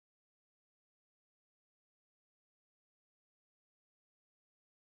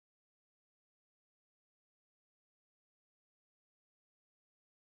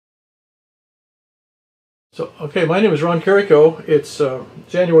So, okay, my name is Ron Carrico. It's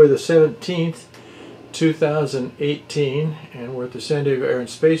January the 17th, 2018, and we're at the San Diego Air and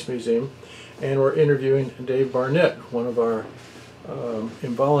Space Museum, and we're interviewing Dave Barnett, one of our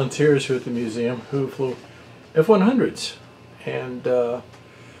volunteers here at the museum who flew F-100s. And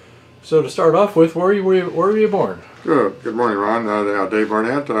so to start off with, where were you born? Good morning, Ron. Dave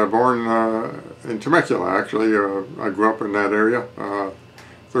Barnett, born in Temecula, actually. I grew up in that area,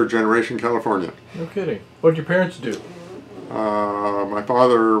 third generation California. No kidding. What did your parents do? My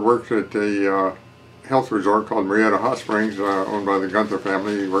father worked at a health resort called Marietta Hot Springs, owned by the Gunther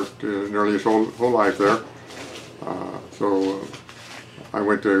family. He worked nearly his whole life there. So I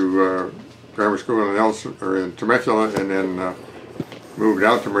went to grammar school in Temecula, and then moved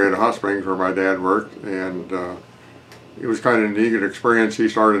out to Marietta Hot Springs where my dad worked, and it was kind of a neat experience. He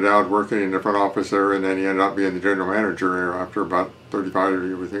started out working in the front office there, and then he ended up being the general manager there after about 35 years.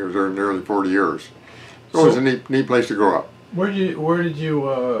 I think he was there nearly 40 years. So it was a neat place to grow up. What year were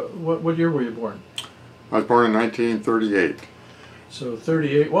you born? I was born in 1938. So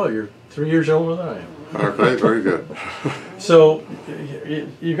 38, well, you're 3 years older than I am. Okay, very good. So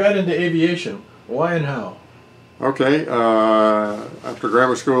you got into aviation. Why and how? Okay, after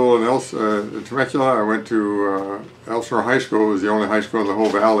grammar school in Temecula, I went to Elsinore High School. It was the only high school in the whole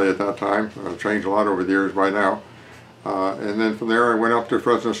valley at that time. Changed a lot over the years by now. And then from there I went up to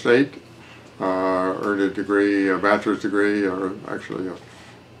Fresno State, earned a degree, a bachelor's degree, or actually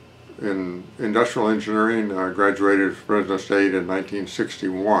in industrial engineering. Graduated from Fresno State in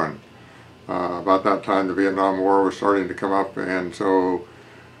 1961. About that time the Vietnam War was starting to come up, and so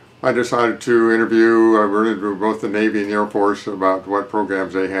I decided to interview both the Navy and the Air Force about what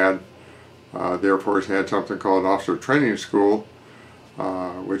programs they had. The Air Force had something called Officer Training School,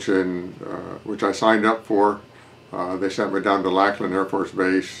 which I signed up for. They sent me down to Lakenheath Air Force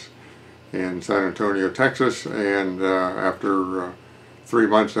Base in San Antonio, Texas, and after 3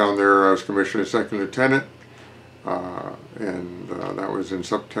 months down there I was commissioned as second lieutenant, and that was in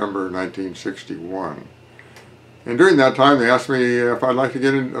September 1961. And during that time, they asked me if I'd like to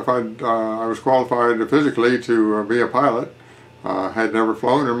get in, I was qualified physically to be a pilot. Had never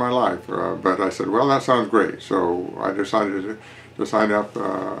flown in my life, but I said, well, that sounds great. So I decided to sign up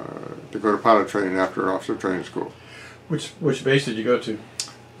to go to pilot training after officer training school. Which base did you go to?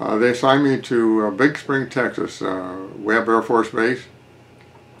 They assigned me to Big Spring, Texas, Webb Air Force Base.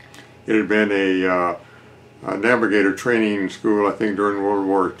 It had been a navigator training school, I think, during World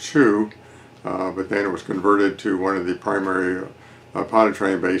War II. But then it was converted to one of the primary pilot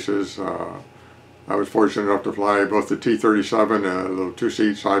training bases. I was fortunate enough to fly both the T-37, a little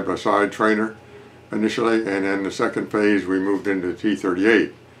two-seat side-by-side trainer initially, and then the second phase we moved into the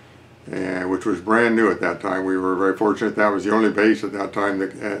T-38, which was brand new at that time. We were very fortunate. That was the only base at that time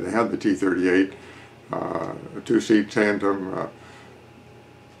that had the T-38, a two-seat tandem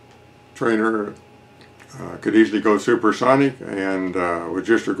trainer. Could easily go supersonic, and was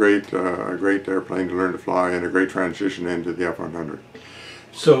just a great airplane to learn to fly, and a great transition into the F-100.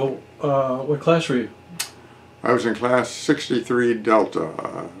 So, what class were you? I was in class 63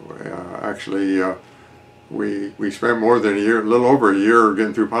 Delta. Actually, we spent more than a year, a little over a year,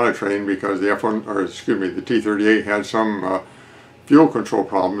 getting through pilot training because the the T-38 had some fuel control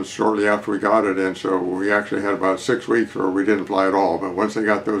problems shortly after we got it, and so we actually had about 6 weeks where we didn't fly at all. But once they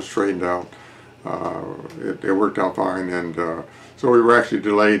got those straightened out, it worked out fine, and so we were actually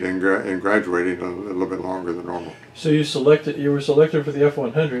delayed in graduating a little bit longer than normal. So you were selected for the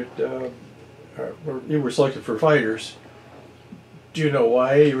F-100, or you were selected for fighters. Do you know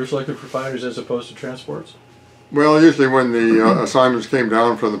why you were selected for fighters as opposed to transports? Well, usually when the assignments came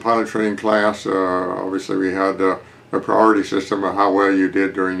down from the pilot training class, obviously we had a priority system of how well you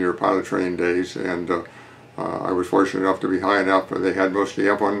did during your pilot training days, and I was fortunate enough to be high enough. They had mostly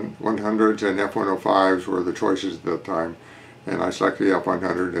F-100s and F-105s were the choices at that time, and I selected the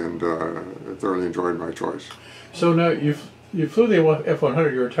F-100 and thoroughly enjoyed my choice. So now you flew the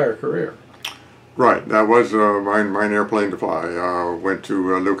F-100 your entire career. Right, that was mine airplane to fly. Went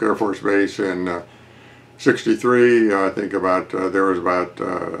to Luke Air Force Base in '63. I think there was about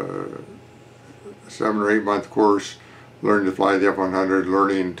 7 or 8 month course. Learned to fly the F-100,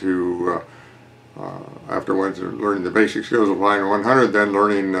 learning to afterwards learning the basic skills of flying 100, then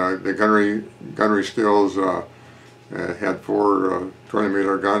learning the gunnery skills. Had 4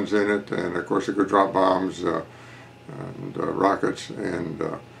 20mm guns in it, and of course it could drop bombs and rockets, and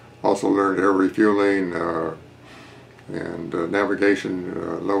also learned air refueling and navigation,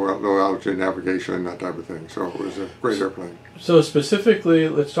 low altitude navigation, that type of thing. So it was a great airplane. So specifically,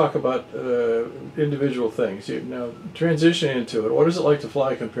 let's talk about individual things. Now, transitioning into it, what is it like to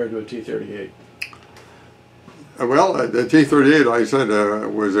fly compared to a T-38? Well, the T-38, like I said,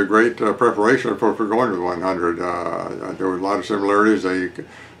 was a great preparation for going to the 100. There were a lot of similarities. They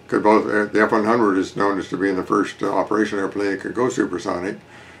could both. The F-100 is known as to being the first operation airplane that could go supersonic.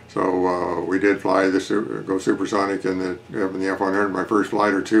 So we did fly go supersonic in the F-100, my first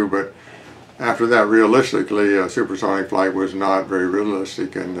flight or two. But after that, realistically, a supersonic flight was not very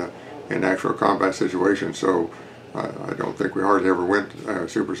realistic in actual combat situations. So I don't think we hardly ever went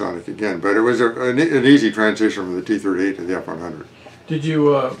supersonic again, but it was an easy transition from the T-38 to the F-100. Did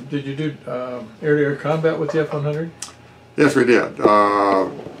you do air-to-air combat with the F-100? Yes, we did.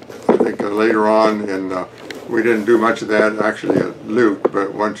 I think later on, we didn't do much of that actually at Luke,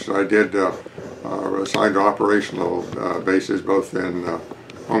 but once I did assigned to operational bases both in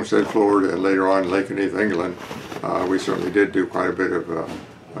Homestead, Florida, and later on in Lakenheath, England, we certainly did do quite a bit of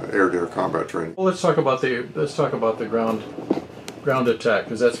air-to-air combat training. Well, let's talk about the ground attack,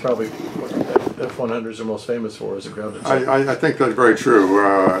 because that's probably what F-100s are most famous for, is a ground attack. I think that's very true.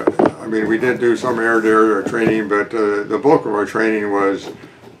 I mean, we did do some air-to-air training, but the bulk of our training was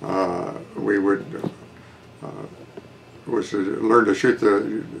to learn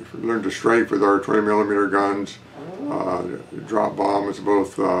to strafe with our 20mm guns, drop bombs,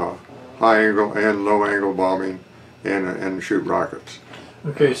 both high angle and low angle bombing, and shoot rockets.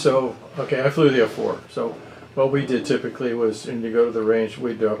 Okay, so I flew the F-4. So what we did typically was, when you go to the range,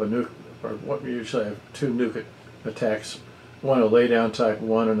 we'd drop a nuke, or what we usually have, 2 nuke attacks, one a lay-down type,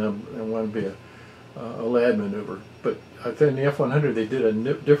 one and one would be a LAD maneuver. But I think in the F-100 they did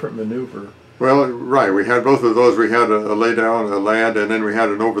a different maneuver. Well, right. We had both of those. We had a lay-down, a LAD, and then we had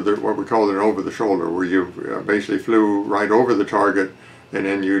what we called an over-the-shoulder, where you basically flew right over the target, and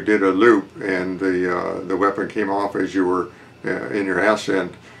then you did a loop, and the weapon came off as you were in your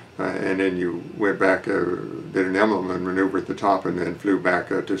ascent, and then you went back, did an emblem maneuver at the top, and then flew back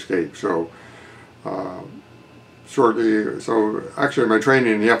to escape. So, actually my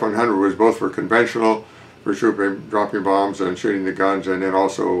training in the F-100 was both for conventional, for dropping bombs and shooting the guns, and then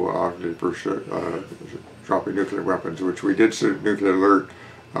also for dropping nuclear weapons, which we did nuclear alert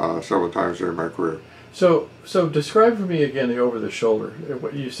several times during my career. So describe for me again the over-the-shoulder.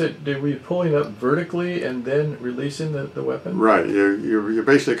 What you said, did we pulling up vertically and then releasing the weapon? Right. You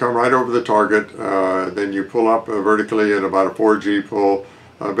basically come right over the target, then you pull up vertically at about a 4G pull,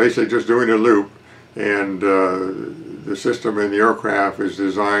 basically just doing a loop, and the system in the aircraft is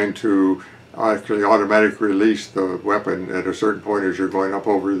designed to actually automatically release the weapon at a certain point as you're going up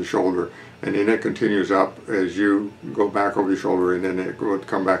over the shoulder, and then it continues up as you go back over the shoulder, and then it would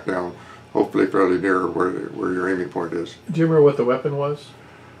come back down, hopefully fairly near where your aiming point is. Do you remember what the weapon was?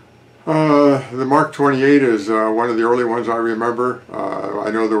 The Mark 28 is one of the early ones I remember.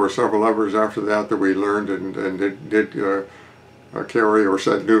 I know there were several others after that we learned and did carry or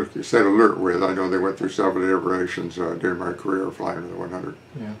set alert with. I know they went through several iterations during my career flying the 100.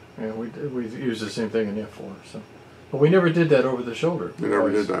 Yeah, we used the same thing in the F-4. So, but we never did that over the shoulder. You never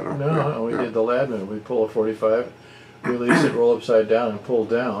did that, huh? No, we did the LADman. We pull a 45, release it, roll upside down, and pull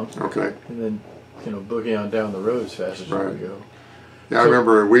down. Okay. And then, boogie on down the road as fast as you could go. Yeah, I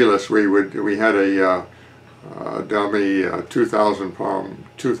remember at Wheelus we had a dummy 2,000 pound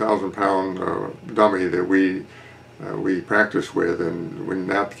dummy that we practiced with, and when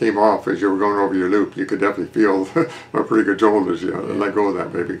that came off as you were going over your loop, you could definitely feel a pretty good jolt as you let go of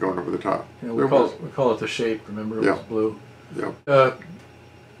that baby going over the top. Yeah, we call it the shape. Remember, it was blue. Yeah.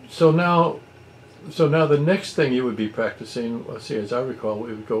 So now the next thing you would be practicing, let's see, as I recall,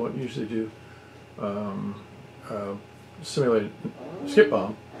 we would go and usually do simulated skip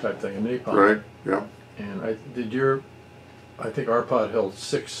bomb type thing, a napalm. Right. Yeah. And I think our pod held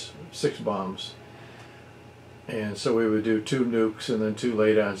six bombs. And so we would do 2 nukes and then 2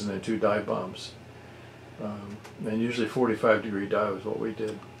 laydowns and then 2 dive bombs. And usually 45-degree dive is what we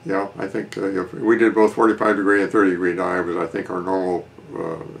did. Yeah, I think we did both 45-degree and 30-degree dive was, I think, our normal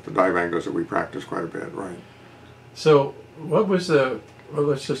dive angles that we practiced quite a bit, right. So what was well,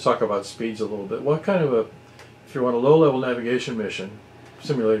 let's just talk about speeds a little bit. What kind of if you want a low-level navigation mission,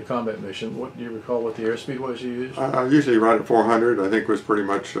 simulated combat mission, what do you recall what the airspeed was you used? Usually right at 400, I think was pretty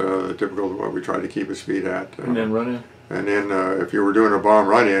much typical of what we tried to keep a speed at. And then run in? And then if you were doing a bomb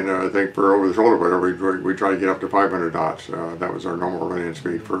run-in, I think for over the shoulder whatever, we try to get up to 500 knots. That was our normal run-in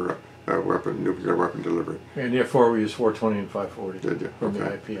speed for nuclear weapon delivery. And the F-4 we used 420 and 540. Did you? From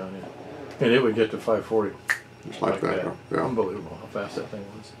the IP on it. And it would get to 540. Just like that. Yeah. Unbelievable how fast that thing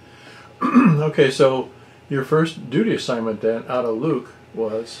was. Okay, so your first duty assignment then out of Luke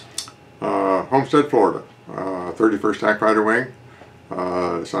was? Homestead, Florida. 31st TAC Fighter Wing,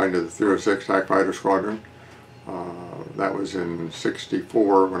 assigned to the 306 TAC Fighter Squadron. That was in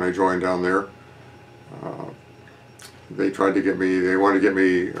 '64 when I joined down there. they tried to get me, they wanted to get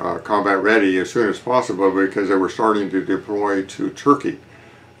me combat ready as soon as possible because they were starting to deploy to Turkey.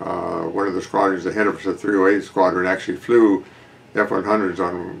 One of the squadrons ahead of us, the 308 squadron, actually flew F-100s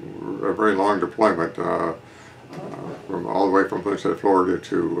on a very long deployment from all the way from Plainfield, Florida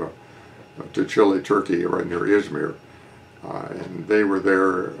to Chile, Turkey, right near Izmir. And they were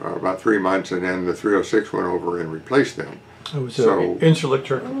there about 3 months, and then the 306 went over and replaced them. It was Incirlik,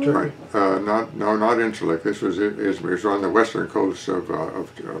 Turkey? Right. Not Incirlik. This was Izmir. It's on the western coast of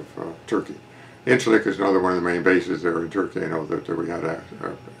Turkey. Incirlik is another one of the main bases there in Turkey. I know that we had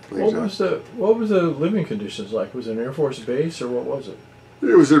what was the living conditions like? Was it an Air Force base, or what was it?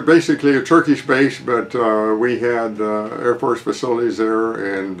 It was basically a Turkish base, but we had Air Force facilities there,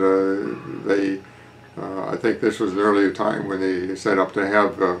 and I think this was an earlier time when they set up to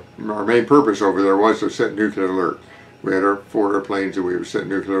have, our main purpose over there was to set nuclear alert. We had our 4 airplanes that we would set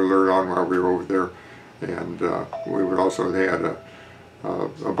nuclear alert on while we were over there, and we would also, they had a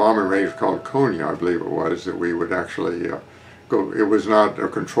bombing range called Konya, I believe it was, that we would actually go. It was not a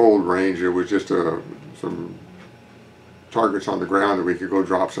controlled range, it was just some targets on the ground that we could go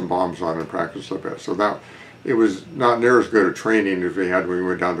drop some bombs on and practice a bit. So that, it was not near as good a training as we had when we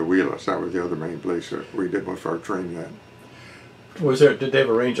went down to Wheelus. That was the other main place that we did most of our training at. Did they have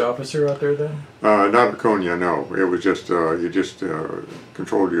a range officer out there then? Not at Konya, no. It was just, you just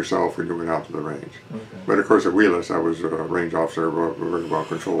controlled yourself when you went out to the range. Okay. But of course at Wheelus I was a range officer, very well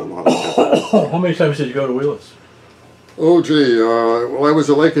controlled. A lot of How many times did you go to Wheelus? Oh gee, well I was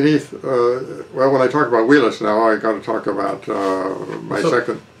at Lakenheath, well when I talk about Wheelus now I got to talk about my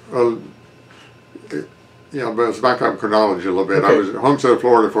second, yeah, but let's back up chronology a little bit. Okay. I was at Homestead,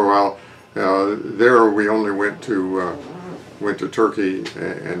 Florida for a while. There we only went to Turkey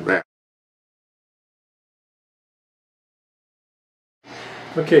and back.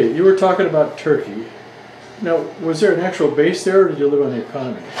 Okay, you were talking about Turkey. Now, was there an actual base there, or did you live on the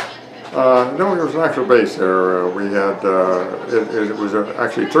economy? No, there was an actual base there. We had, it was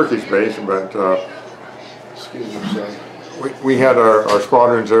actually a Turkish base, but excuse me, sorry. We had our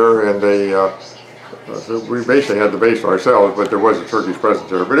squadrons there, and they, so we basically had the base for ourselves, but there was a Turkish presence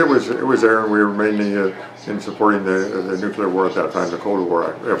there. But it was there, and we were mainly in supporting the nuclear war at that time, the Cold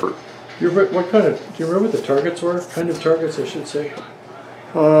War effort. What kind of, do you remember what the targets were? Kind of targets, I should say.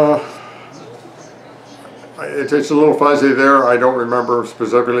 It's a little fuzzy there. I don't remember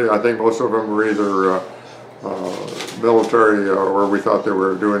specifically. I think most of them were either military, or we thought they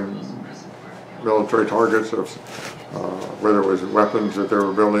were doing military targets of whether it was weapons that they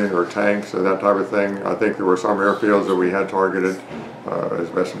were building or tanks or that type of thing. I think there were some airfields that we had targeted, as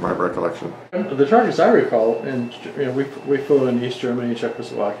best of my recollection. The targets I recall, and you know, we flew in East Germany,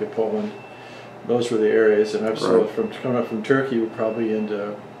 Czechoslovakia, Poland. Those were the areas, and I've saw from coming up from Turkey, we're probably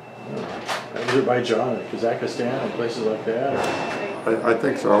into Azerbaijan and Kazakhstan and places like that. I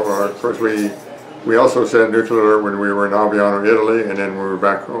think so. Of course, we also sent nuclear alert when we were in Aviano, Italy, and then we were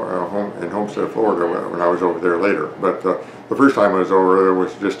back home in Homestead, Florida when I was over there later. But the first time I was over there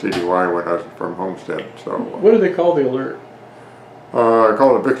was just TDY when I was from Homestead. So. What do they call the alert? I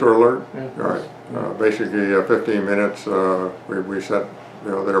call it Victor Alert. Yeah. All right. Basically, 15 minutes. We set,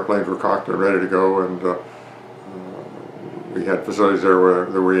 you know, the airplanes were cocked and ready to go, and we had facilities there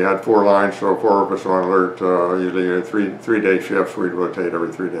where we had 4 lines, so 4 of us on alert. Usually, three-day shifts. We'd rotate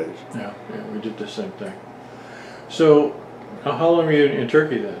every 3 days. Yeah, we did the same thing. So, how long were you in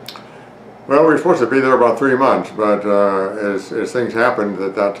Turkey then? Well, we were supposed to be there about 3 months, but as things happened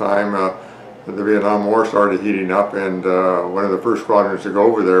at that time, the Vietnam War started heating up, and one of the first squadrons to go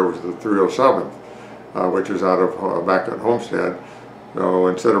over there was the 307th, which was out of back at Homestead. So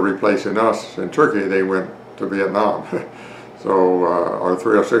instead of replacing us in Turkey, they went to Vietnam. So our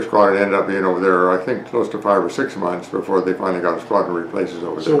 306 squadron ended up being over there, I think, close to 5 or 6 months before they finally got a squadron replaces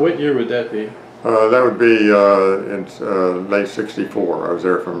over there. So what year would that be? That would be in late '64. I was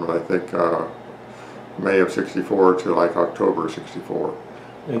there from, I think, May of '64 to like October '64.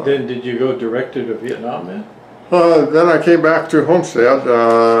 And then did you go directly to Vietnam then? Then I came back to Homestead.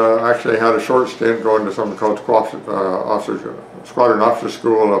 Actually had a short stint going to something called Squadron Officer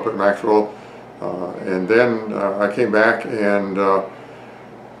School up at Maxwell. And then I came back, and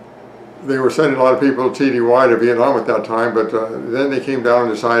they were sending a lot of people TDY to Vietnam at that time, but then they came down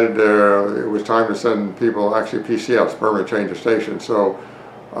and decided it was time to send people, actually PCFs, permanent change of station. So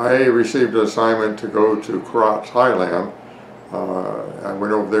I received an assignment to go to Korat, Thailand. I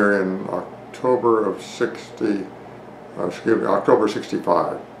went over there in October of October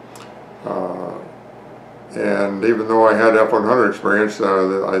 '65. And even though I had F-100 experience,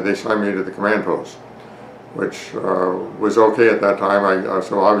 they signed me to the command post, which was okay at that time.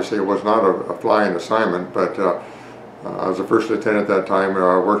 So obviously it was not a flying assignment, but I was a first lieutenant at that time.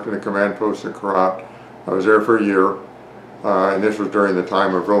 I worked in a command post in Korat. I was there for a year, and this was during the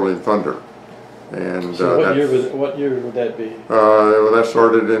time of Rolling Thunder. And so what year would that be? Well, that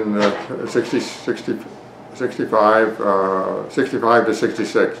started in 65 to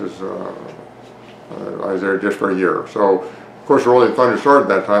 66. I was there just for a year. So, of course, Rolling Thunder started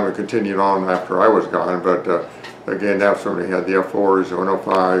that time and continued on after I was gone. But again, that's when we had the F-4s, the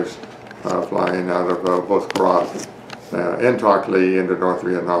 105s flying out of both Korat and Tok Lee into North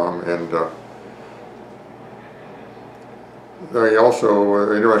Vietnam. And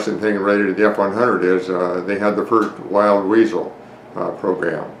also, interesting thing related to the F-100 is they had the first Wild Weasel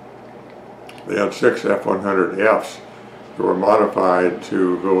program. They had 6 F-100Fs that were modified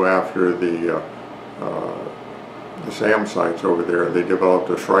to go after the SAM sites over there. They developed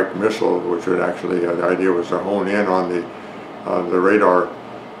a Shrike missile, which would actually, the idea was to hone in on the radar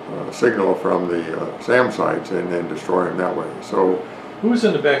signal from the SAM sites and then destroy them that way. So, who was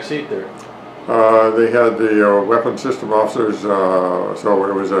in the back seat there? They had the weapon system officers, so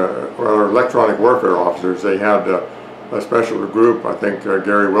it was electronic warfare officers. They had a special group. I think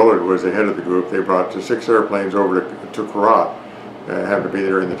Gary Willard was the head of the group. They brought 6 airplanes over to Korat. Happened to be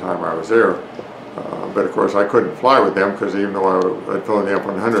there in the time I was there. But of course I couldn't fly with them because even though I had flown the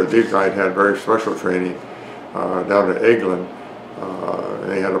F-100, these guys had very special training down at Eglin.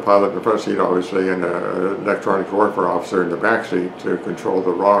 They had a pilot in the front seat, obviously, and an electronic warfare officer in the back seat to control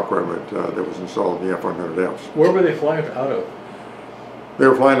the raw equipment that was installed in the F-100Fs. Where were they flying out of? They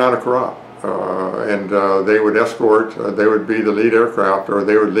were flying out of Korat, and they would escort. They would be the lead aircraft, or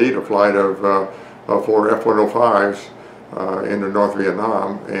they would lead a flight of 4 F-105s into North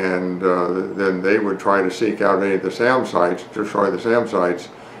Vietnam, and then they would try to seek out any of the SAM sites, destroy the SAM sites,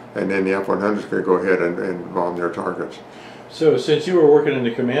 and then the F-100s could go ahead and bomb their targets. So since you were working in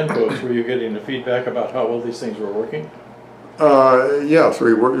the command post, were you getting the feedback about how well these things were working? Yes,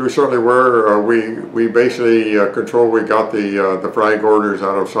 we certainly were. We basically controlled. We got the flag orders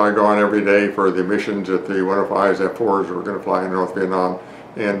out of Saigon every day for the missions that the 105s, F-4s were going to fly in North Vietnam,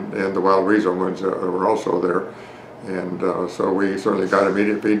 and the Wild Weasel ones were also there. And so we certainly got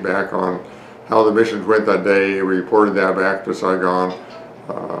immediate feedback on how the missions went that day. We reported that back to Saigon.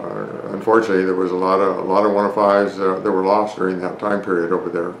 Unfortunately, there was a lot of 105s that were lost during that time period over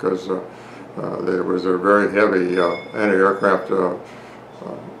there because there was a very heavy anti-aircraft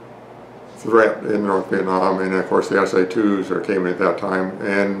threat in North Vietnam, and of course the SA-2s came in at that time,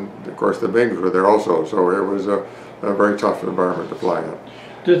 and of course the MiGs were there also. So it was a very tough environment to fly in.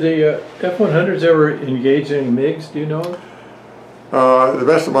 Did the F-100s ever engage in MiGs, do you know? To the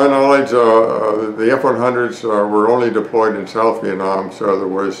best of my knowledge, the F-100s were only deployed in South Vietnam, so there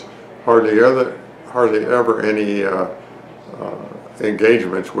was hardly ever any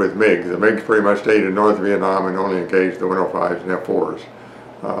engagements with MiGs. The MiGs pretty much stayed in North Vietnam and only engaged the 105s and F-4s.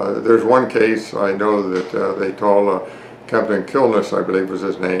 There's one case I know that they told Captain Kilness, I believe was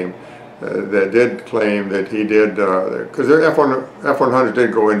his name, that did claim that he did, because the F-100s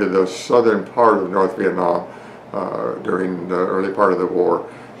did go into the southern part of North Vietnam during the early part of the war.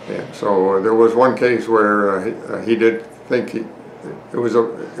 And so there was one case where he did think it was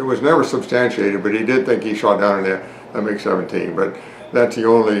never substantiated, but he did think he shot down a MiG-17. But that's the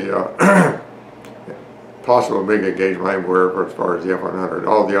only possible MiG engagement I'm aware of as far as the F-100.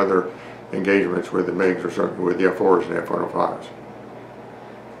 All the other engagements with the MiGs are certainly with the F-4s and F-105s.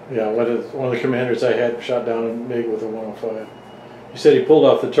 Yeah, one of the commanders I had shot down a MiG with a 105. He said he pulled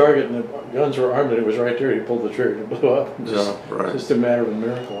off the target and the guns were armed and it was right there. He pulled the trigger and it blew up. Just a matter of a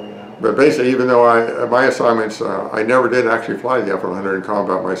miracle, you know. But basically, even though my assignments, I never did actually fly the F-100 in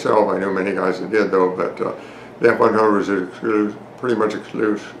combat myself. I know many guys that did though, but the F-100 was pretty much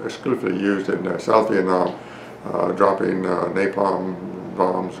exclusively used in South Vietnam, dropping napalm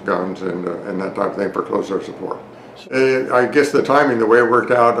bombs, guns, and that type of thing for close air support. I guess the timing, the way it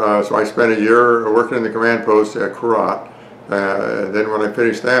worked out, so I spent a year working in the command post at Korat. Then when I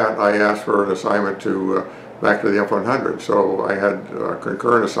finished that, I asked for an assignment to back to the F-100. So I had a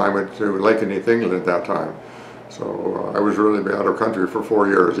concurrent assignment to Lakenheath, England at that time. So I was really out of country for 4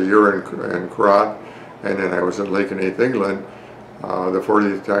 years, a year in Korat, and then I was in Lakenheath, England, the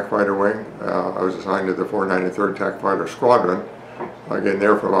 40th Attack Fighter Wing. I was assigned to the 493rd Attack Fighter Squadron, again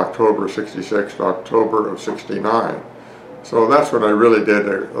there from October of '66 to October of '69. So that's when I really did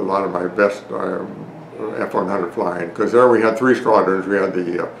a lot of my best F-100 flying, because there we had 3 squadrons. We had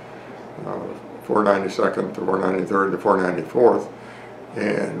the 492nd, the 493rd, the 494th,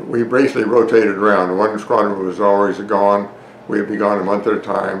 and we basically rotated around. One squadron was always gone. We'd be gone a month at a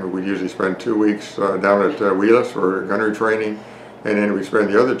time. We'd usually spend 2 weeks down at Wheelus for gunnery training, and then we'd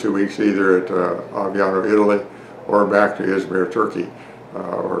spend the other 2 weeks either at Aviano, Italy, or back to Izmir, Turkey,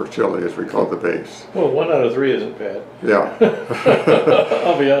 or Chile as we call the base. Well, 1 out of 3 isn't bad. Yeah.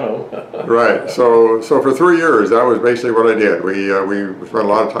 Aviano. Right. So for 3 years, that was basically what I did. We spent a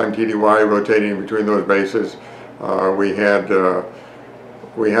lot of time TDY rotating between those bases. We had a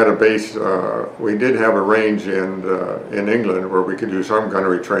base. We did have a range in England where we could do some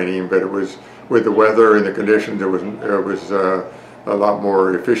gunnery training, but it was with the weather and the conditions. It was a lot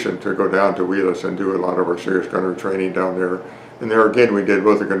more efficient to go down to Wheelus and do a lot of our serious gunnery training down there. And there again, we did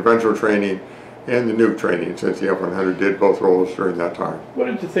both the conventional training and the nuke training, since the F-100 did both roles during that time. What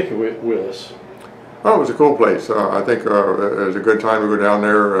did you think of Wheelus? Oh, it was a cool place. I think it was a good time to go down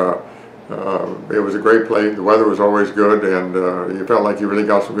there. It was a great place. The weather was always good, and you felt like you really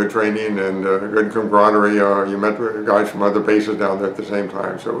got some good training and good camaraderie. You met guys from other bases down there at the same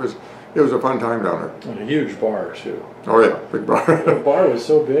time, so it was a fun time down there. And a huge bar too. Oh yeah, big bar. The bar was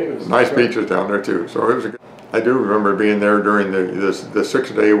so big. It was nice beaches down there too. So it was. I do remember being there during the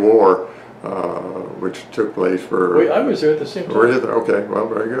 6-day war, which took place for. Wait, I was there at the same time. Were you there? Okay, well,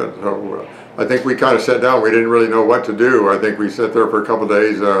 very good. So I think we kind of sat down. We didn't really know what to do. I think we sat there for a couple of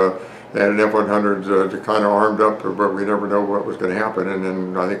days. They had an F-100 to kind of armed up, but we never know what was going to happen. And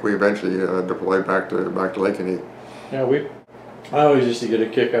then I think we eventually deployed back to Lakenheath. Yeah, I always used to get a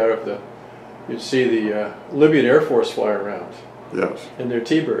kick out of you'd see the Libyan Air Force fly around. Yes. And their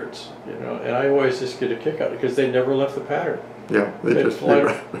T-birds, you know, and I always just get a kick out of it because they never left the pattern. Yeah, they'd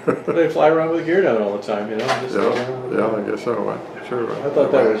fly around with gear down all the time, you know. Yeah, I guess so. Sure. I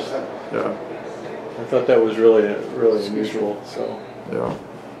thought that was. Yeah. I thought that was really unusual. So. Yeah.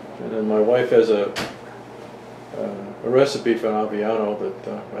 And then my wife has a recipe from Aviano that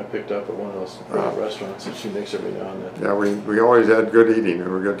I picked up at one of those restaurants that she makes every now and then. Yeah, we always had good eating,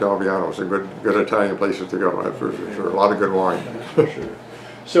 and we got to Aviano, so good Italian places to go. That's for sure. A lot of good wine. For sure.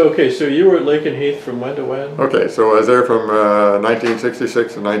 So okay, so you were at Lakenheath from when to when? Okay, so I was there from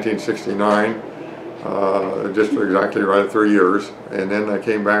 1966 to 1969, just exactly right at 3 years, and then I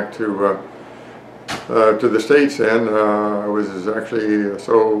came back to the States, and I was actually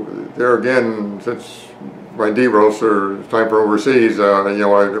so there again since. My D-roles or time for overseas, you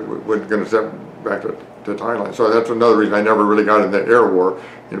know, I wasn't going to step back to Thailand. So that's another reason I never really got in the air war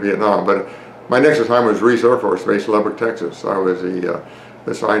in Vietnam. But my next assignment was Reese Air Force Base, Lubbock, Texas. I was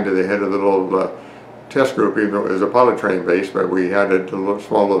assigned to the head of the little test group, even though it was a pilot training base, but we had a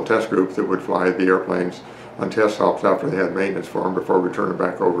small little test group that would fly the airplanes on test stops after they had maintenance for them before we turned them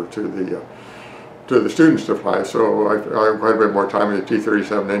back over to the students to fly. So I had a bit more time in the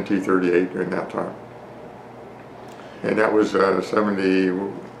T-37 and T-38 during that time. And that was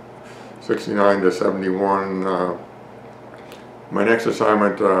 69 to 71. My next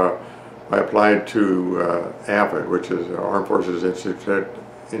assignment, I applied to AVID, which is Armed Forces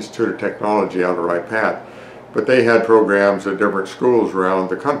Institute of Technology out of Wright-Patt. But they had programs at different schools around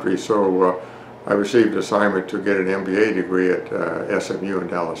the country, so I received an assignment to get an MBA degree at SMU in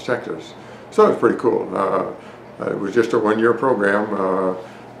Dallas, Texas. So it was pretty cool. It was just a one-year program.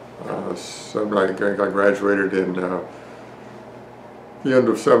 I graduated in the end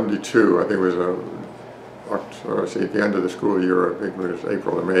of '72. I think it was at the end of the school year. I think it was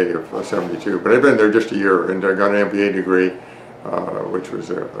April or May of '72. But I've been there just a year, and I got an MBA degree, which was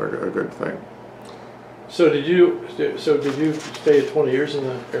a good thing. So did you stay 20 years in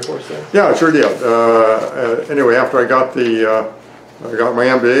the Air Force then? Yeah, I sure did. Anyway, after I got my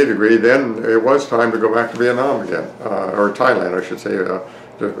MBA degree, then it was time to go back to Vietnam again, or Thailand, I should say.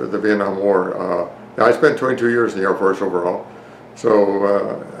 The Vietnam War. I spent 22 years in the Air Force overall. So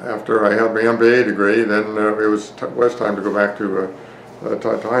after I had my MBA degree, then it was time to go back to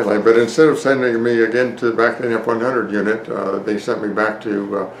Thailand. But instead of sending me again back to the F-100 unit, they sent me back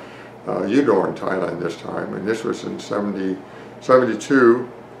to Udon, Thailand this time. And this was in '72.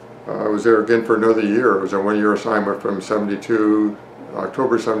 I was there again for another year. It was a one-year assignment from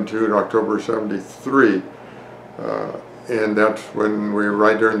October '72 to October '73. And that's when we were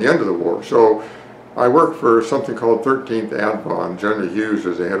right during the end of the war. So I worked for something called 13th Advon. General Hughes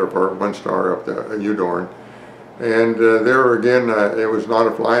was the head of our 1-star up at Udon. And there again, it was not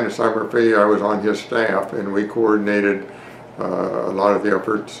a flying assignment for me. I was on his staff, and we coordinated a lot of the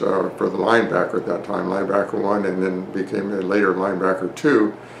efforts for the linebacker at that time, linebacker 1, and then became later linebacker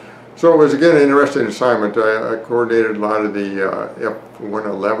 2. So it was again an interesting assignment. I coordinated a lot of the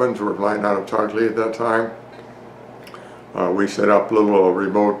F-111s were flying out of Togli at that time. We set up little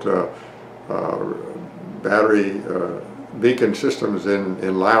remote battery beacon systems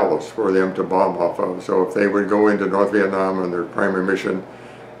in Laos for them to bomb off of. So if they would go into North Vietnam on their primary mission,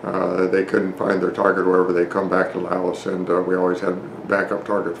 they couldn't find their target wherever, they come back to Laos, and we always had backup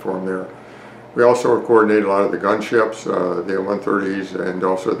targets for them there. We also coordinated a lot of the gunships, the M130s, and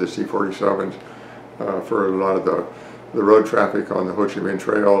also the C-47s for a lot of the road traffic on the Ho Chi Minh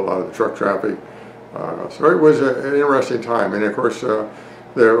Trail, a lot of the truck traffic. So it was an interesting time, and of course it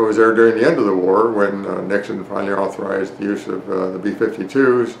was there during the end of the war when Nixon finally authorized the use of the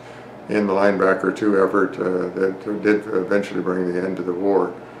B-52s in the Linebacker 2 effort that did eventually bring the end to the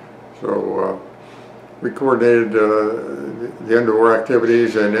war. So we coordinated the end of war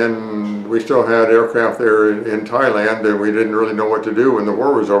activities, and then we still had aircraft there in Thailand, and we didn't really know what to do when the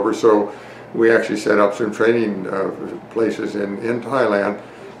war was over, so we actually set up some training places in Thailand.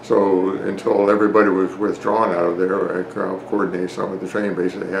 So until everybody was withdrawn out of there, I coordinated some of the training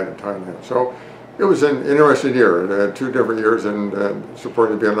bases they had in Thailand. So it was an interesting year, 2 different years, and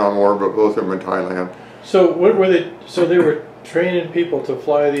supporting the Vietnam War, but both of them in Thailand. So what were they? So they were training people to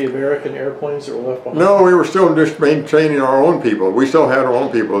fly the American airplanes that were left behind? No, we were still just training our own people. We still had our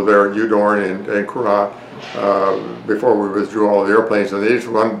own people there at Udorn and Kura before we withdrew all the airplanes, and they just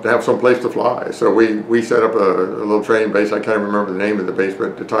wanted to have some place to fly. So we set up a little training base. I can't remember the name of the base,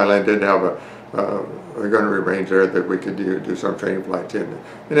 but Thailand did have a gunnery range there that we could do some training flights in.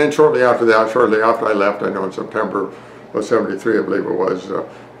 And then shortly after I left, I know in September of '73, I believe it was, you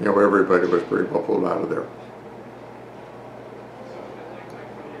know, everybody was pretty well pulled out of there.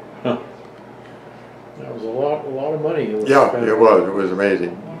 Huh. That was a lot of money. Yeah, it was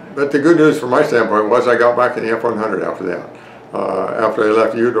amazing. But the good news from my standpoint was I got back in the F-100 after that. After I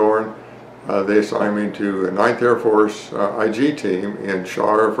left Udorn, they assigned me to a 9th Air Force IG team in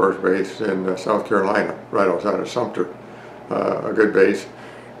Shaw Air Force Base in South Carolina, right outside of Sumter, a good base.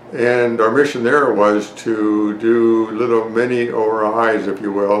 And our mission there was to do little mini ORIs, if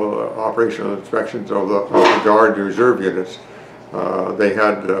you will, operational inspections of the Guard and Reserve units.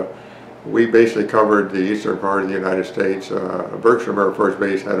 We basically covered the eastern part of the United States. Berkshire Air Force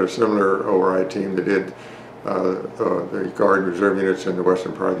Base had a similar ORI team that did the Guard and Reserve units in the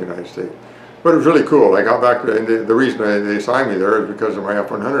western part of the United States. But it was really cool. I got back, and the reason they assigned me there is because of my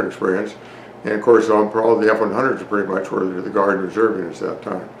F-100 experience. And of course, all the F-100s pretty much were the Guard and Reserve units at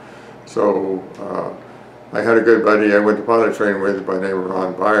that time. So I had a good buddy I went to pilot training with by the name of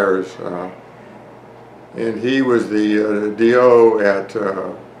Ron Byers. And he was the DO at,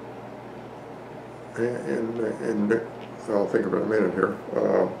 I'll think about it in a minute here,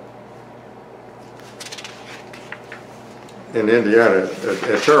 in Indiana,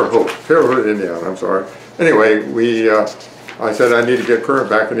 at Terre Haute, Indiana, I'm sorry. Anyway, I said I need to get current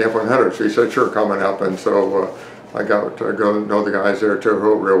back in the F-100, so he said, sure, coming up, and so I got to go know the guys there at Terre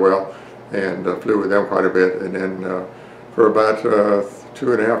Haute real well, and flew with them quite a bit, and then for about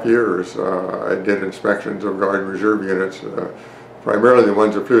 2.5 years, I did inspections of Guard and Reserve units, primarily the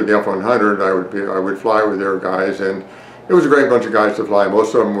ones that flew the F-100. I would fly with their guys, and it was a great bunch of guys to fly.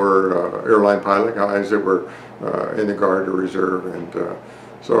 Most of them were airline pilot guys that were in the Guard or Reserve, and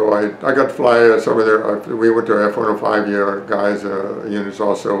so I got to fly some of their. We went to F-105 guys units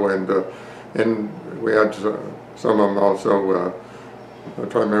also, and we had some of them also. I'm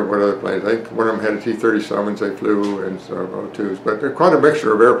trying to remember what other planes. I think one of them had a T-37s they flew, and some O2s, but they're quite a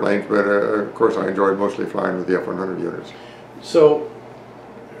mixture of airplanes. But of course, I enjoyed mostly flying with the F-100 units. So,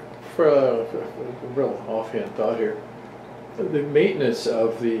 for a real offhand thought here, the maintenance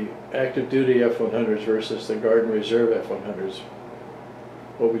of the active duty F-100s versus the Guard and Reserve F-100s,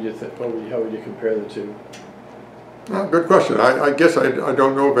 what would you think? How would you compare the two? Good question. I guess I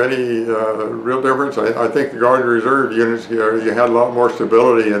don't know of any real difference. I think the Guard and Reserve units, you had a lot more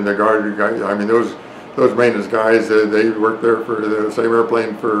stability in the Guard guys. I mean, those maintenance guys, they worked there for the same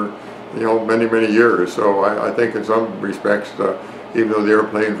airplane for many years. So I think in some respects, even though the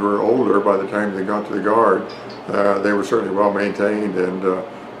airplanes were older by the time they got to the Guard, they were certainly well maintained, and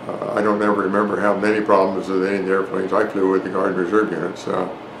I don't ever remember having any problems with any of the airplanes I flew with the Guard and Reserve units.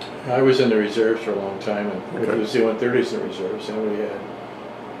 I was in the reserves for a long time, and it was the 130s in the reserves, and we had,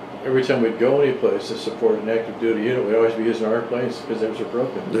 every time we'd go any place to support an active duty unit, we'd always be using our planes because theirs were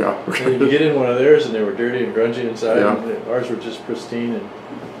broken. Yeah. And you get in one of theirs and they were dirty and grungy inside, yeah. And ours were just pristine. And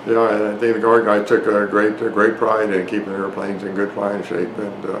yeah, and I think the Guard guys took a great pride in keeping their planes in good flying shape,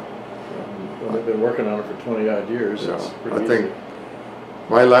 and well, they've been working on it for 20-odd years. Yeah, it's pretty I easy. think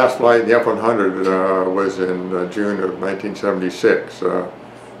my last flight, the F-100, was in June of 1976.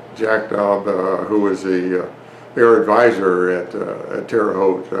 Jack Daub, who was the air advisor at Terre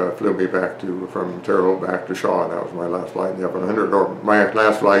Haute, flew me from Terre Haute back to Shaw, and that was my last flight in the F-100, or my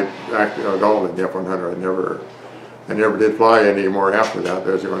last flight at all in the F-100. I never did fly any more after that.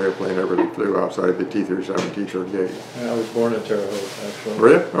 That was the only airplane I really flew outside the T-37 T-shirt gate. I was born in Terre Haute, actually.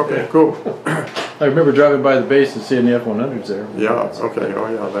 Really? Okay, yeah. Cool. I remember driving by the base and seeing the F-100s there. Yeah, okay, oh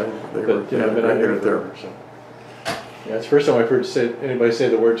yeah, they were been out here there. So. Yeah, it's the first time I've heard anybody say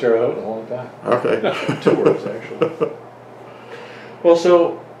the word Terre Haute in a long time. Okay. 2 words, actually. Well,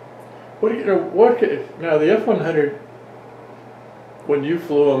 so, now the F-100, when you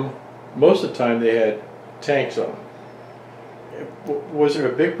flew them, most of the time they had tanks on them. Was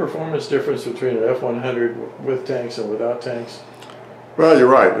there a big performance difference between an F-100 with tanks and without tanks? Well, you're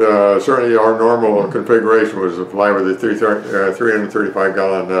right. Certainly our normal configuration was to fly with the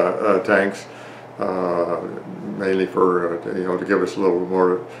 335-gallon tanks, mainly for, to give us a little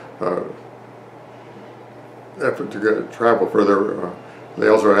more effort to travel further. They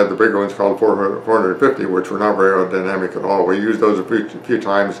also had the bigger ones called 450, which were not very aerodynamic at all. We used those a few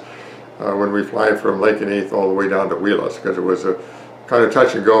times when we fly from Lakenheath all the way down to Wheelus, because it was a kind of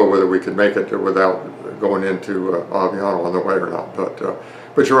touch and go whether we could make it without going into Aviano on the way or not. But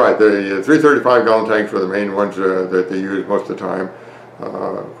you're right, the 335-gallon tanks were the main ones that they used most of the time.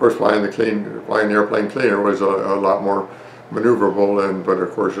 Of course, flying the airplane cleaner was a lot more maneuverable, but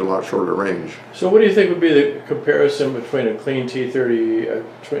of course a lot shorter range. So what do you think would be the comparison between a clean T-30, a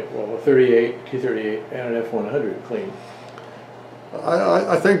T-38 and an F-100 clean?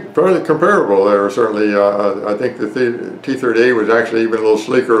 I think fairly comparable there, certainly. I think the T-38 was actually even a little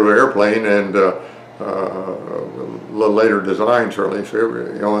sleeker airplane and a little later design, certainly. So,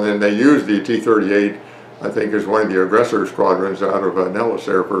 and then they used the T-38, I think, as one of the aggressor squadrons out of Nellis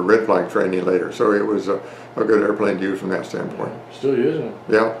there for red flag training later. So it was a good airplane to use from that standpoint. Still using them.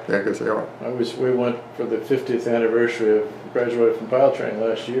 Yeah, I guess they are. We went for the 50th anniversary of graduated from pilot training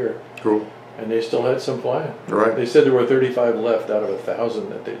last year. Cool. And they still had some flying. Right. They said there were 35 left out of 1,000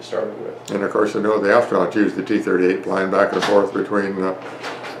 that they'd started with. And of course, I know the astronauts used the T-38 flying back and forth between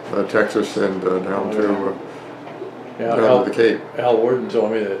Texas and down to the Cape. Al Warden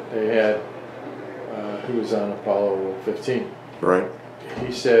told me that they had, who was on Apollo 15. Right.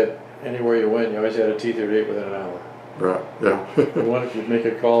 He said anywhere you went, you always had a T-38 within an hour. Right. Yeah. You'd make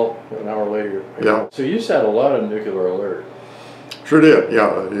a call an hour later. Yeah. So you had a lot of nuclear alert. Sure did,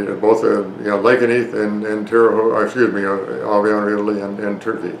 yeah. Both Lakenheath and Terre Haute, Aviano Italy and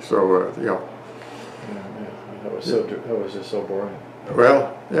Turkey. So yeah. That was just so boring.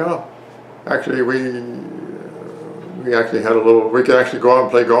 Well, yeah. Actually, we actually had we could actually go out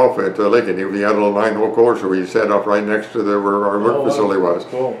and play golf at Lakenheath. We had a little 9-hole course where we set up right next to where our work facility was.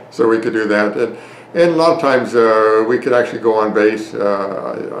 Cool. So we could do that. And a lot of times we could actually go on base.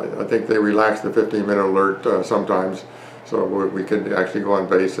 I think they relaxed the 15-minute alert sometimes. So we could actually go on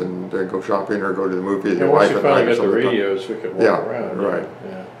base and go shopping or go to the movies. And once you finally got the radios, we could walk around. Right.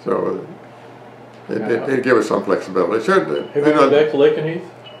 Yeah. So it gave us some flexibility. Sure. Have you ever gone back to Lakenheath?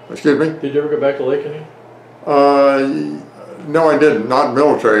 Excuse me? Did you ever go back to Lakenheath? No, I didn't. Not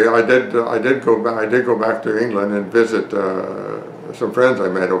military. I did go back. I did go back to England and visit some friends I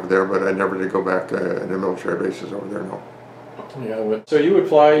met over there, but I never did go back in the military bases over there. No. Yeah. So you were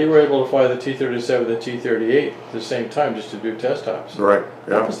able to fly the T-37 and the T-38 at the same time just to do test hops. Right.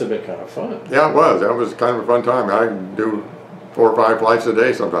 Yeah. That must have been kind of fun. Yeah, it was. That was kind of a fun time. I do 4 or 5 flights a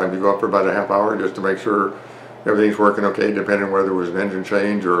day sometimes. You go up for about a half hour just to make sure everything's working okay, depending on whether it was an engine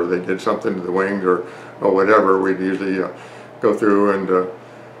change or they did something to the wings or whatever. We'd usually go through and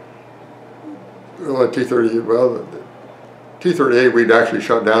T-38 we'd actually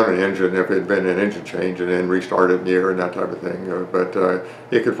shut down an engine if it had been an engine change and then restart it in the air and that type of thing. But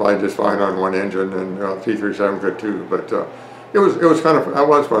it could fly just fine on one engine, and T-37 could too. But it was kind of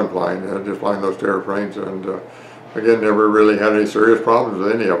fun flying, just flying those airplanes, and again, never really had any serious problems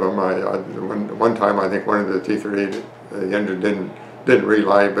with any of them. One time I think one of the T-38 the engine didn't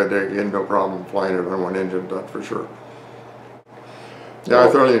relight, but again, no problem flying it on one engine, that's for sure. Yeah, I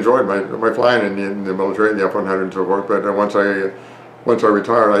thoroughly enjoyed my flying in the military, the F-100 and so forth. But once I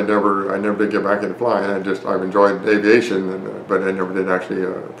retired, I never did get back into flying. I've enjoyed aviation, but I never did actually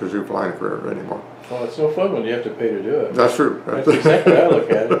pursue flying career anymore. Well, it's no fun when you have to pay to do it. That's true. That's exactly how I look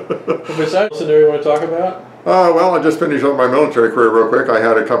at it. But besides, something you want to talk about? Well, I just finished up my military career real quick. I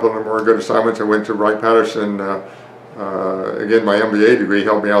had a couple of more good assignments. I went to Wright-Patterson. Again, my MBA degree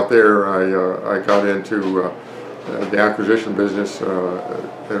helped me out there. I got into the acquisition business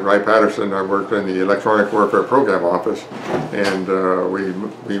at Wright-Patterson. I worked in the electronic warfare program office, and we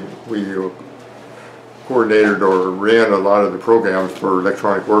coordinated or ran a lot of the programs for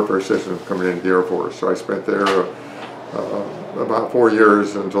electronic warfare systems coming into the Air Force. So I spent there about 4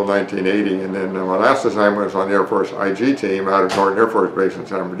 years until 1980, and then my last assignment was on the Air Force IG team out of Norton Air Force Base in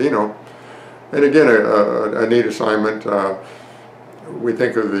San Bernardino. And again, a neat assignment. we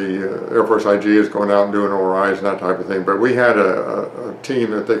think of the Air Force IG as going out and doing ORIs and that type of thing, but we had a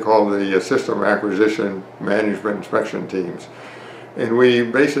team that they called the System Acquisition Management Inspection Teams. And we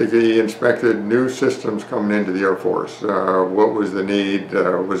basically inspected new systems coming into the Air Force. What was the need?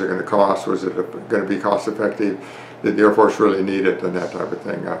 Was it going to cost? Was it going to be cost effective? Did the Air Force really need it? And that type of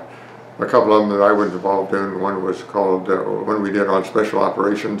thing. A couple of them that I was involved in, one was called, one we did on special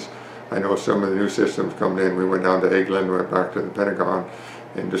operations. I know some of the new systems coming in. We went down to England, went back to the Pentagon,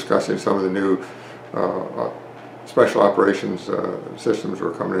 and discussing some of the new special operations systems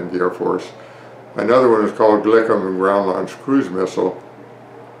were coming into the Air Force. Another one was called Glickman Ground Launched Cruise Missile,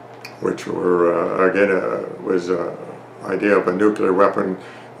 which were again was an idea of a nuclear weapon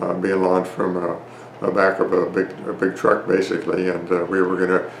being launched from the back of a big truck, basically, and we were going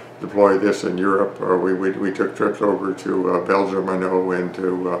to deploy this in Europe. We took trips over to Belgium, I know, and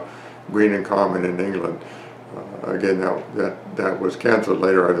to Green and Common in England. Again, that was canceled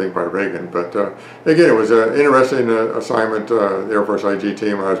later, I think, by Reagan. But again, it was an interesting assignment. The Air Force IG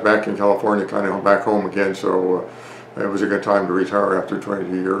team. I was back in California, kind of back home again, so it was a good time to retire after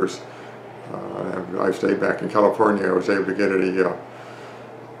 22 years. I stayed back in California. I was able to get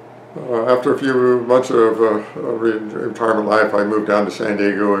after a few months of retirement life, I moved down to San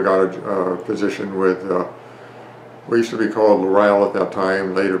Diego. I got a position with, we used to be called L'Oreal at that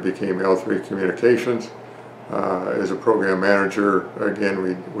time, later became L3 Communications. As a program manager, again,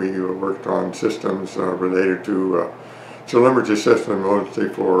 we worked on systems related to telemetry system, mostly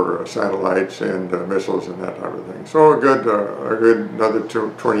for satellites and missiles and that type of thing. So a good another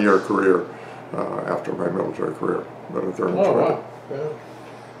 20-year career after my military career. But I thoroughly enjoyed it. Yeah.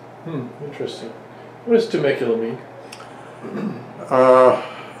 Interesting. What does Temecula mean?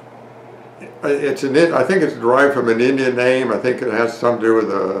 I think it's derived from an Indian name. I think it has something to do with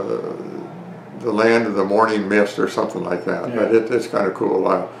the land of the morning mist or something like that. Yeah. But it's kind of cool.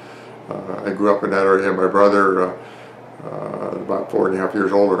 I grew up in that area. My brother, about 4.5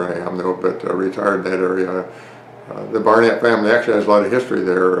 years older than I am though, but retired in that area. The Barnett family actually has a lot of history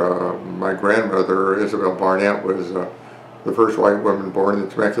there. My grandmother, Isabel Barnett, was the first white woman born in the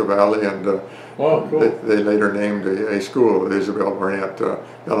Temecula Valley, and wow, cool. they later named a school, Isabel Barnett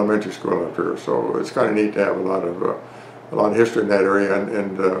Elementary School, after her. So it's kind of neat to have a lot of history in that area,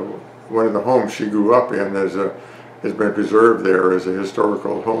 and one of the homes she grew up in has been preserved there as a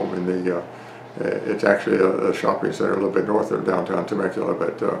historical home. In the it's actually a shopping center a little bit north of downtown Temecula,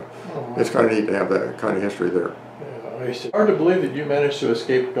 but it's kind of neat to have that kind of history there. Yeah, it's hard to believe that you managed to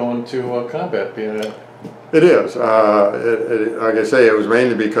escape going to combat, being a... It is. Like I say, it was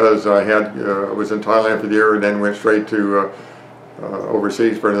mainly because I was in Thailand for the year and then went straight to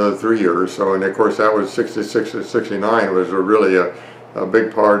overseas for another 3 years. So, and of course, that was 66 to 69 was really a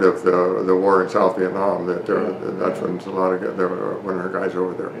big part of the war in South Vietnam. That veterans, a lot of one of our guys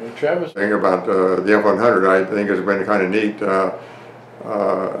over there. Yeah, Travis. The thing about the F-100, I think, has been kind of neat.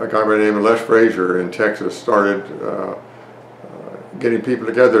 A guy by the name of Les Frazier in Texas started getting people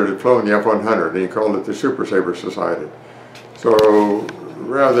together to flown the F-100, and he called it the Super Saber Society. So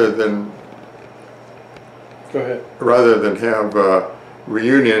rather than have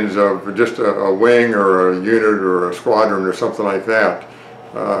reunions of just a wing or a unit or a squadron or something like that,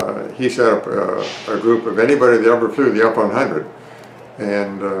 he set up a group of anybody that ever flew the F-100,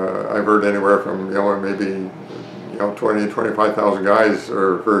 and I've heard anywhere from maybe 20,000 25,000 guys,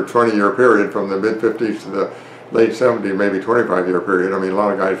 or for a 20-year period from the mid-50s to the late 70s, maybe 25-year period. I mean, a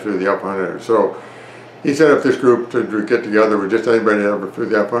lot of guys flew the F-100. So he set up this group to get together with just anybody that ever flew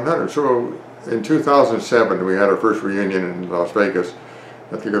the F-100. So in 2007, we had our first reunion in Las Vegas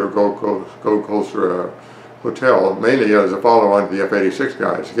at the Gold Coast Hotel, mainly as a follow-on to the F-86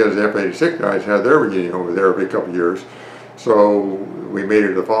 guys, because the F-86 guys had their reunion over there every couple of years. So we made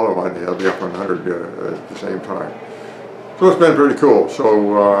it a follow-on to have the F-100 at the same time. So it's been pretty cool.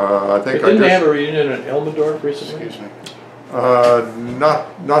 So I think Didn't they have a reunion in Elmendorf recently? Excuse me.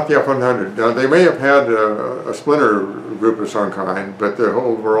 Not the F-100. Now, they may have had a splinter group of some kind, but the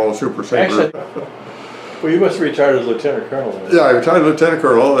overall Super Saber. Actually, well, you must have retired as Lieutenant Colonel. Then. Yeah, I retired as Lieutenant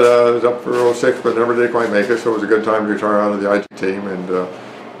Colonel. I was up for 06, but never did quite make it. So it was a good time to retire out of the IT team. And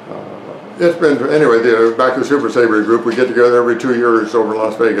it's been, anyway, back to the Super Saber group. We get together every 2 years over in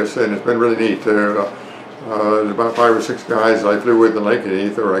Las Vegas, and it's been really neat. There's about 5 or 6 guys I flew with in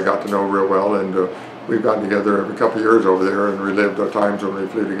Lakenheath, or I got to know real well, and we've gotten together every couple of years over there and relived the times when we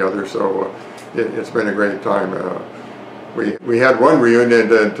flew together. So it's been a great time. We had one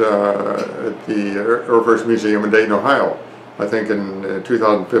reunion at the Air Force Museum in Dayton, Ohio, I think in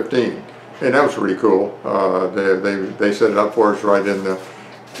 2015, and that was pretty cool. They set it up for us right in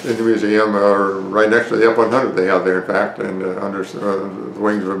in the museum, right next to the F-100 they have there, in fact, and under the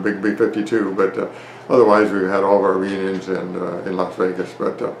wings of a big B-52. But otherwise, we've had all of our reunions in Las Vegas.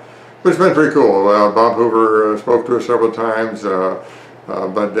 But it's been pretty cool. Bob Hoover spoke to us several times.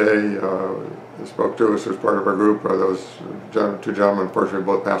 Bud Day spoke to us as part of our group. Those two gentlemen, unfortunately,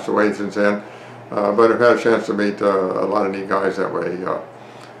 both passed away since then. But I've had a chance to meet a lot of neat guys that way.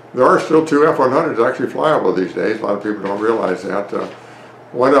 There are still 2 F-100s actually flyable these days. A lot of people don't realize that.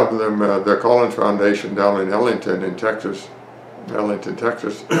 One of them, the Collins Foundation down in Arlington, Texas, they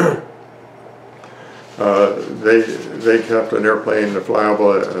kept an airplane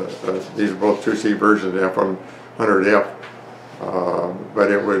flyable. These are both 2-seat versions of the F-100F.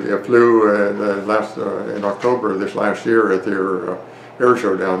 But it flew in October of this last year at their air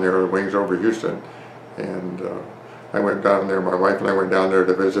show down there, the wings over Houston, and I went down there. My wife and I went down there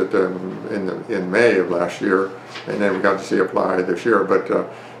to visit in May of last year, and then we got to see it fly this year. But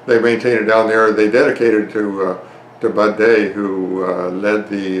they maintain it down there. They dedicated to Bud Day, who led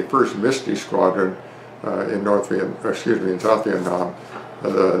the first Misty Squadron in South Vietnam,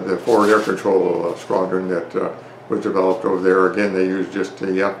 the forward air control squadron that was developed over there. Again, they used just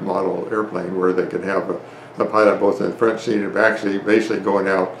the F model airplane where they could have a pilot both in the front seat and back seat, basically going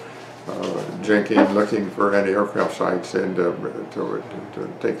out jinking, looking for anti-aircraft sites and to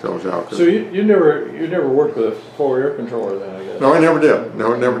take those out. So you never worked with a forward air controller then, I guess? No, I never did.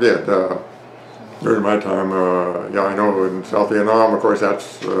 No, I never did. During my time, yeah, I know in South Vietnam, of course,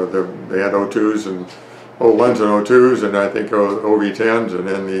 that's they had O2s and O1s and O2s, and I think OV10s, and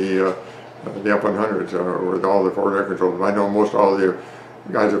then the F-100s with all the forward air controllers. I know most all the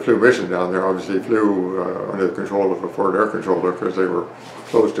guys that flew missions down there obviously flew under the control of a forward air controller because they were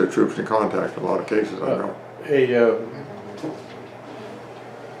close to troops in contact in a lot of cases, I know.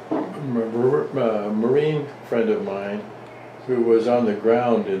 A Marine friend of mine who was on the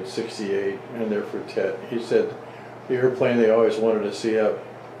ground in '68 and there for Tet, he said the airplane they always wanted to see up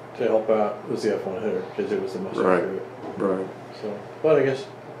to help out was the F-100 because it was the most accurate. Right. So, but I guess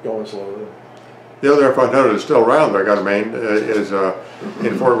going slowly. The other F-100 is still around. I got a main is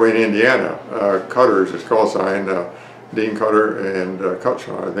in Fort Wayne, Indiana. Cutter is his call sign. Dean Cutter and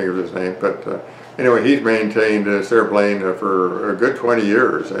Cutshaw, I think is his name. But anyway, he's maintained this airplane for a good 20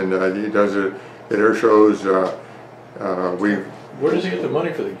 years, and he does it at air shows. Where does he get the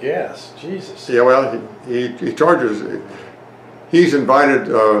money for the gas? Jesus. Yeah, well, he charges. He's invited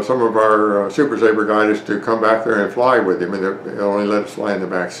some of our Super Sabre guys to come back there and fly with him, and they only let us fly in the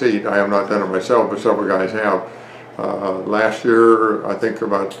back seat. I have not done it myself, but several guys have. Last year, I think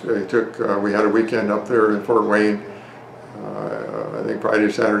we had a weekend up there in Fort Wayne. I think Friday,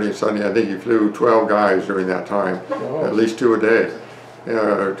 Saturday, and Sunday. I think he flew 12 guys during that time, at least 2 a day,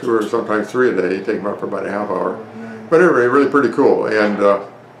 2 or sometimes 3 a day. He'd take them up for about a half hour. But anyway, really pretty cool. And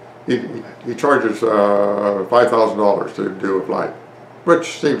he charges $5,000 to do a flight,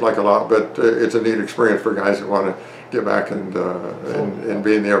 which seems like a lot, but it's a neat experience for guys that want to get back and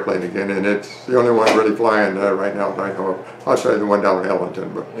be in the airplane again. And it's the only one really flying right now that I know of. I'll say the one down in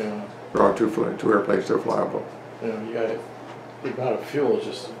Ellington, but there are 2 airplanes still flyable. Yeah, the amount of fuel is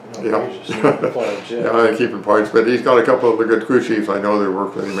just outrageous. To fly a jet. Yeah, I keep in parts, but he's got a couple of the good crew chiefs I know that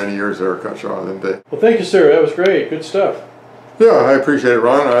worked with him many years there at Cutshaw. Well, thank you, sir. That was great. Good stuff. Yeah, I appreciate it,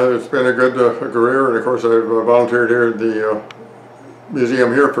 Ron. It's been a good career, and of course I've volunteered here at the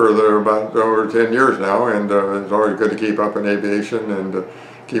museum here for about over 10 years now, and it's always good to keep up in aviation and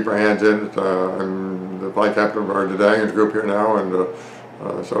keep our hands in it. I'm the flight captain of our Dedalians group here now, and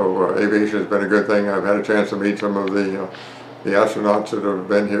so aviation has been a good thing. I've had a chance to meet some of the astronauts that have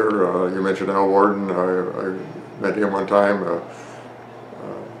been here. You mentioned Al Warden. I met him one time.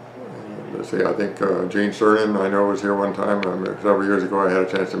 Let's see, I think Gene Cernan, I know, was here one time. Several years ago I had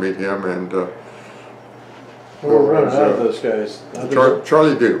a chance to meet him. And we're running out of those guys.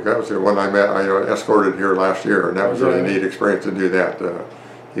 Charlie Duke, that was the one I met. I escorted here last year, and that was really a neat experience to do that.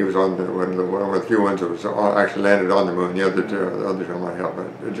 He was on one of the few ones that was actually landed on the moon. The other two I helped, but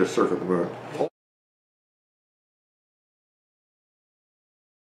it just circled the moon.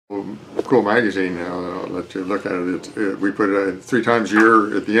 Cool magazine. I'll let you look at it. We put it 3 times a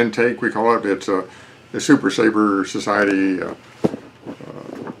year at the intake, we call it. It's the Super Sabre Society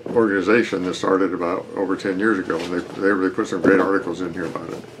organization that started about over 10 years ago, and they really put some great articles in here about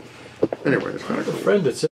it. Anyway, it's kind of cool.